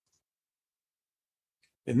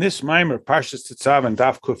In this Maimer, Parshas Tetzaveh and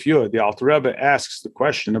Daf Kuf Yud, the Alter Rebbe asks the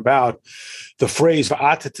question about the phrase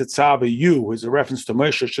 "Va'ata Tetzaveh," you, is a reference to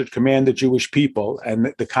Moshe should command the Jewish people,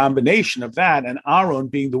 and the combination of that and Aaron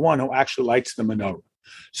being the one who actually lights the menorah.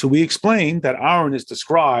 So we explained that Aaron is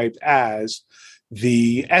described as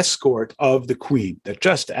the escort of the queen, that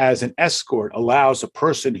just as an escort allows a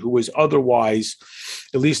person who is otherwise,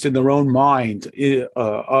 at least in their own mind,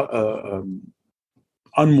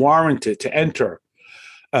 unwarranted to enter,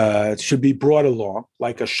 should be brought along,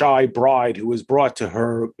 like a shy bride who is brought to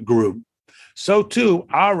her groom. So too,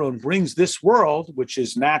 Aaron brings this world, which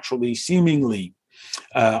is naturally, seemingly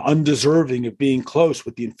undeserving of being close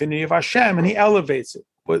with the infinity of Hashem, and he elevates it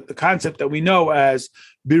with the concept that we know as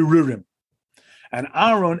birurim. And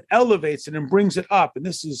Aaron elevates it and brings it up. And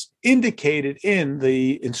this is indicated in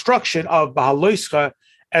the instruction of Bahaloischa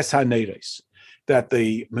es haneres, that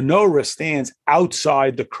the menorah stands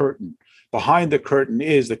outside the curtain. Behind the curtain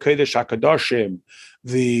is the Kodesh HaKadoshim,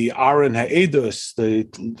 the Aron HaEdus,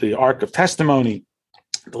 the Ark of Testimony,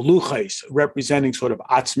 the Luchais, representing sort of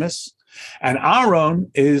Atzmis. And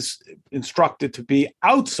Aaron is instructed to be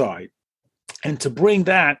outside and to bring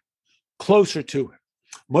that closer to him.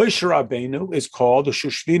 Moshe Rabbeinu is called the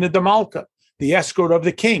Shushvina Damalka, the escort of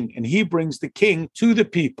the king, and he brings the king to the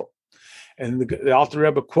people. And the Alter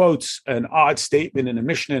Rebbe quotes an odd statement in a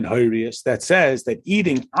Mishnah in Horius that says that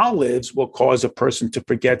eating olives will cause a person to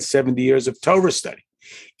forget 70 years of Torah study.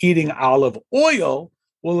 Eating olive oil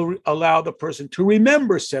will allow the person to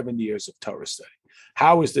remember 70 years of Torah study.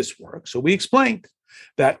 How does this work? So we explained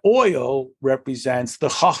that oil represents the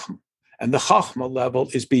Chachma, and the Chachma level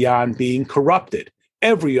is beyond being corrupted.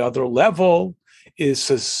 Every other level is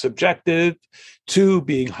subjective to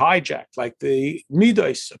being hijacked, like the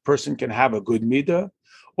midos. A person can have a good midah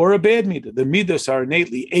or a bad midah. The midos are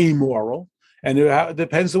innately amoral, and it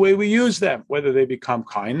depends the way we use them, whether they become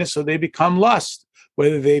kindness or they become lust,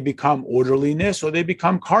 whether they become orderliness or they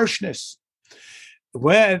become harshness.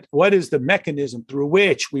 What is the mechanism through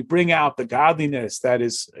which we bring out the godliness that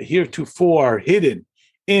is heretofore hidden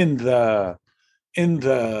in the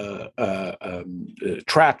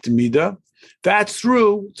trapped midah? That's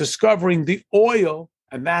through discovering the oil,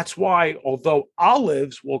 and that's why, although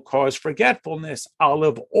olives will cause forgetfulness,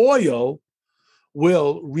 olive oil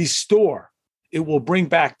will restore. It will bring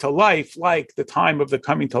back to life, like the time of the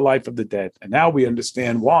coming to life of the dead. And now we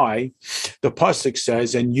understand why the pasuk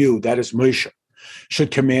says, "And you," that is Moshe, should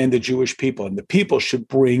command the Jewish people, and the people should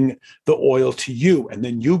bring the oil to you, and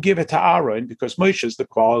then you give it to Aaron, because Moshe is the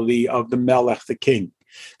quality of the Melech, the king,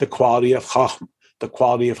 the quality of Chacham, the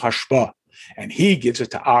quality of Hashpah. And he gives it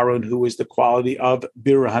to Aaron, who is the quality of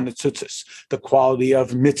Birah HaNetzutzos, the quality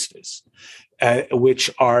of mitzvahs, which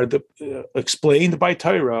are explained by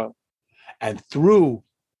Torah. And through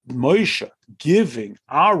Moshe giving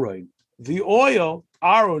Aaron the oil,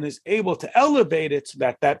 Aaron is able to elevate it so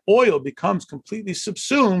that that oil becomes completely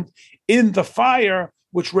subsumed in the fire,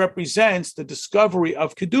 which represents the discovery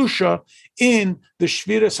of Kedusha in the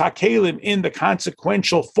Shviras HaKelim, in the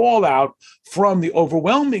consequential fallout from the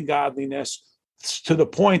overwhelming godliness, to the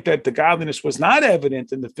point that the godliness was not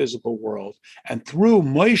evident in the physical world. And through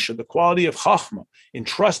Moshe, the quality of Chachma,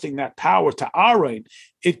 entrusting that power to Aaron,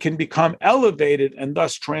 it can become elevated and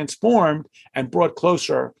thus transformed and brought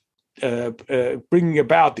closer, bringing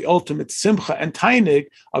about the ultimate simcha and tainig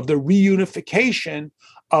of the reunification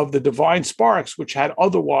of the divine sparks which had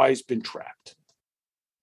otherwise been trapped.